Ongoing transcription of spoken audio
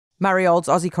Murray Old's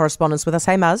Aussie correspondent's with us.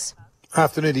 Hey, Muzz.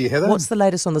 Afternoon to you, Heather. What's the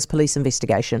latest on this police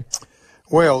investigation?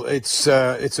 Well, it's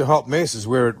a hot mess is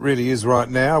where it really is right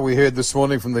now. We heard this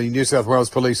morning from the New South Wales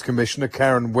Police Commissioner,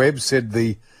 Karen Webb, said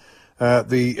the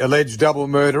alleged double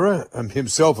murderer,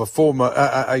 himself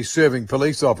a serving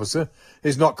police officer,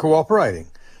 is not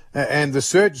cooperating. And the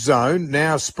search zone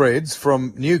now spreads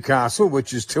from Newcastle,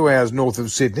 which is 2 hours north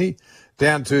of Sydney,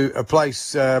 down to a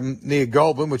place near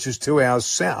Goulburn, which is 2 hours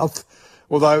south.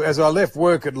 Although, as I left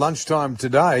work at lunchtime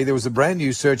today, there was a brand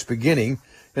new search beginning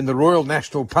in the Royal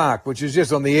National Park, which is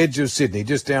just on the edge of Sydney,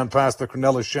 just down past the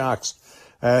Cronulla Sharks,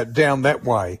 down that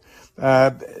way.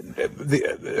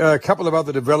 A couple of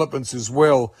other developments as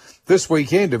well. This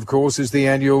weekend, of course, is the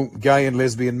annual Gay and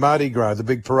Lesbian Mardi Gras, the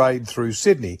big parade through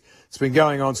Sydney. It's been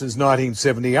going on since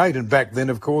 1978, and back then,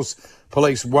 of course,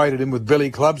 police waded in with billy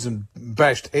clubs and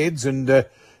bashed heads, and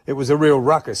it was a real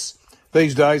ruckus.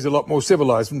 These days, a lot more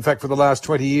civilised. In fact, for the last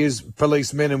 20 years,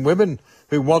 police men and women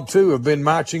who want to have been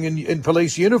marching in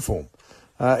police uniform.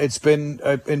 It's been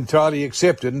entirely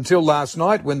accepted until last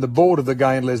night when the board of the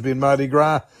Gay and Lesbian Mardi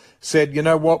Gras said, you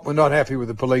know what, we're not happy with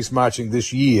the police marching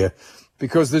this year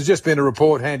because there's just been a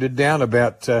report handed down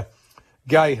about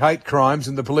gay hate crimes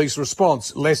and the police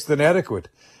response less than adequate.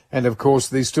 And, of course,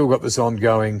 they've still got this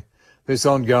ongoing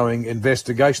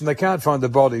investigation. They can't find the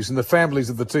bodies, and the families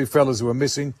of the two fellas who are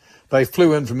missing, they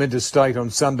flew in from interstate on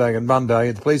Sunday and Monday,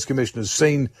 and the police commissioner has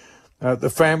seen the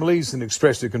families and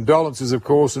expressed their condolences, of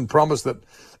course, and promised that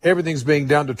everything's being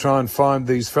done to try and find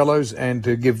these fellows and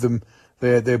to give them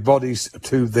their bodies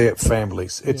to their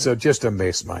families. It's just a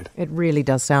mess, mate. It really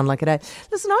does sound like it.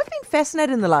 Listen, I've been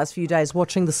fascinated in the last few days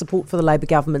watching the support for the Labor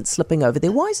government slipping over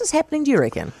there. Why is this happening, do you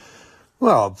reckon?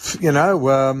 Well,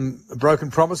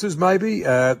 broken promises maybe.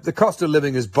 The cost of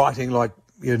living is biting like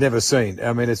you've never seen.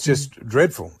 I mean, it's just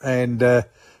dreadful. And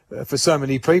for so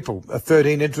many people,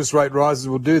 13 interest rate rises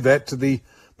will do that to the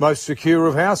most secure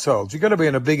of households. You've got to be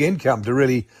on a big income to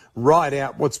really ride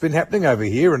out what's been happening over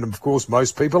here. And, of course,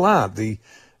 most people aren't. The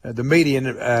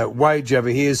median wage over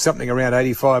here is something around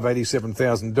 $85,000,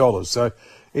 $87,000. So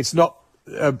it's not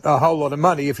a whole lot of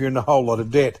money if you're in a whole lot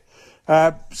of debt.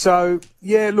 The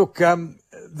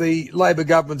Labor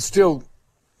government's still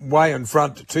way in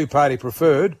front, two-party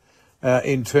preferred,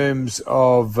 in terms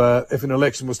of if an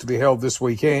election was to be held this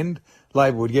weekend,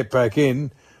 Labor would get back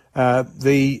in.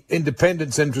 The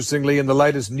independents, interestingly, in the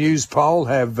latest news poll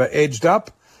have edged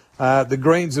up. The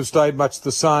Greens have stayed much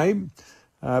the same,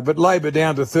 but Labor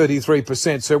down to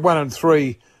 33%. So 1 in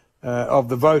 3 of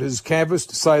the voters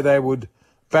canvassed say they would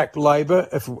back Labor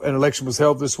if an election was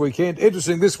held this weekend.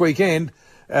 Interesting, this weekend,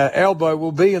 Albo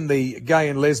will be in the Gay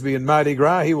and Lesbian Mardi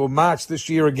Gras. He will march this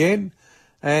year again,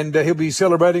 and he'll be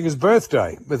celebrating his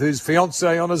birthday with his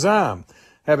fiancée on his arm,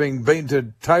 having been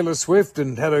to Taylor Swift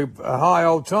and had a high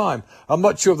old time. I'm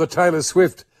not sure the Taylor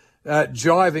Swift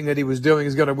jiving that he was doing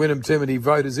is going to win him too many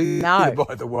voters either,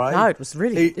 by the way. No, it was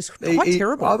really quite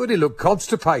terrible. I thought he looked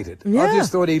constipated. Yeah. I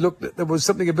just thought there was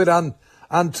something a bit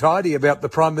untidy about the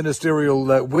prime ministerial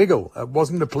wiggle. It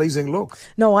wasn't a pleasing look.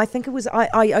 No, I think it was,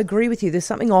 I agree with you. There's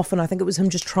something off, and I think it was him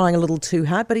just trying a little too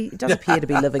hard, but he does appear to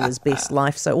be living his best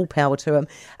life, so all power to him.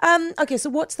 Okay,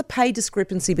 so what's the pay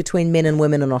discrepancy between men and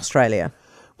women in Australia?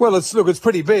 Well, it's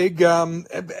pretty big. And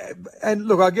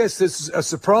look, I guess this is a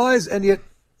surprise, and yet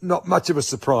not much of a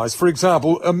surprise. For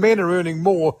example, men are earning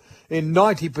more in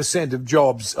 90% of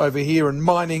jobs over here in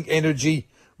mining, energy,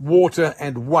 water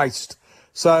and waste.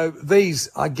 So these,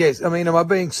 I guess, am I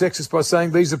being sexist by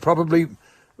saying these are probably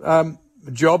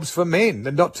jobs for men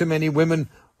and not too many women?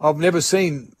 I don't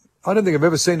think I've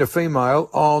ever seen a female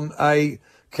on a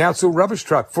council rubbish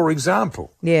truck, for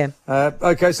example. Yeah.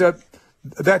 Okay, so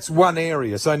that's one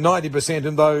area. So 90%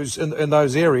 in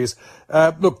those areas.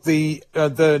 Look, the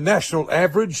national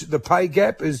average, the pay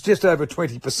gap is just over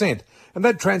 20%. And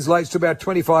that translates to about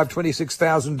 $25,000,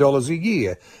 $26,000 a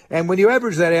year. And when you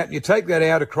average that out and you take that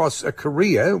out across a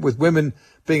career, with women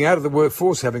being out of the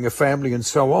workforce, having a family and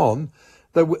so on,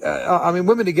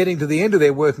 women are getting to the end of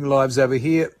their working lives over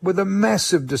here with a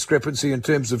massive discrepancy in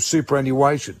terms of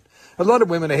superannuation. A lot of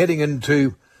women are heading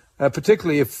into,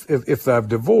 particularly if they've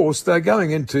divorced, they're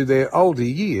going into their older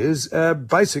years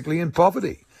basically in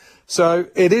poverty. So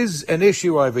it is an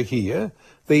issue over here.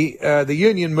 The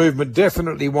union movement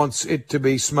definitely wants it to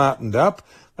be smartened up.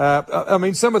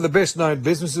 Some of the best-known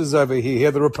businesses over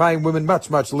here, they're paying women much,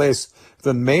 much less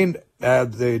than men.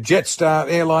 The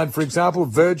Jetstar airline, for example,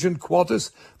 Virgin,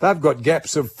 Qantas, they've got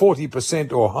gaps of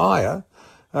 40% or higher.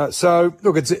 So,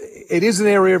 look, it is an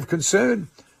area of concern.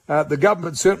 The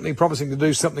government's certainly promising to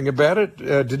do something about it,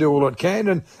 to do all it can.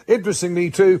 And interestingly,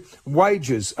 too,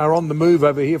 wages are on the move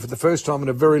over here for the first time in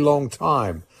a very long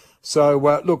time. So,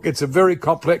 look, it's a very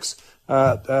complex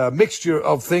mixture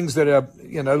of things that are,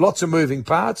 lots of moving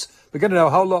parts. We're going to know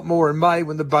a whole lot more in May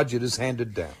when the budget is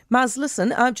handed down. Mars,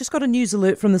 listen, I've just got a news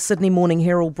alert from the Sydney Morning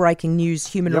Herald. Breaking news,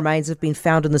 human remains have been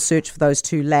found in the search for those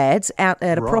two lads out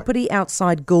at a property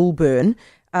outside Goulburn.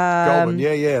 Goulburn,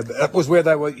 yeah. That was where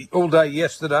they were all day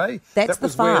yesterday. That's the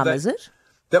farm, is it?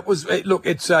 That was, look,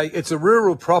 it's a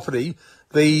rural property.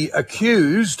 The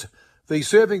accused, the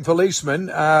serving policeman,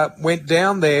 went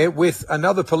down there with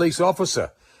another police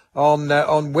officer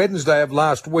on Wednesday of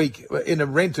last week in a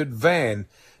rented van.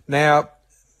 Now,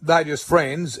 they're just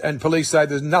friends, and police say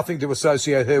there's nothing to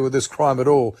associate her with this crime at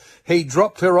all. He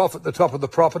dropped her off at the top of the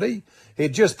property.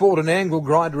 He'd just bought an angle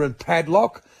grinder and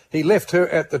padlock. He left her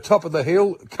at the top of the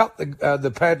hill, cut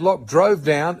the padlock, drove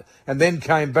down, and then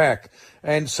came back.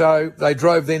 And so they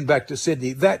drove then back to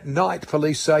Sydney. That night,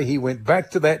 police say he went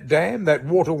back to that dam, that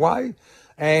waterway,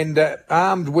 and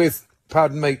armed with,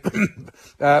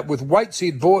 with weights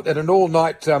he'd bought at an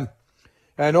all-night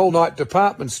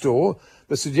department store.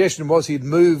 The suggestion was he'd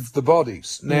moved the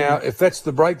bodies. Now, if that's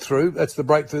the breakthrough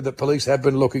that police have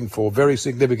been looking for. Very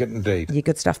significant indeed. Yeah,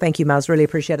 good stuff. Thank you, Mars. Really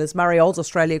appreciate it. It's Murray Olds,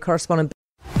 Australia correspondent.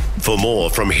 For more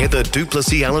from Heather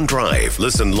Duplessis Allen Drive,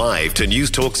 listen live to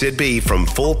News Talk ZB from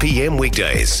 4 p.m.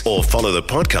 weekdays or follow the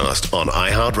podcast on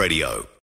iHeartRadio.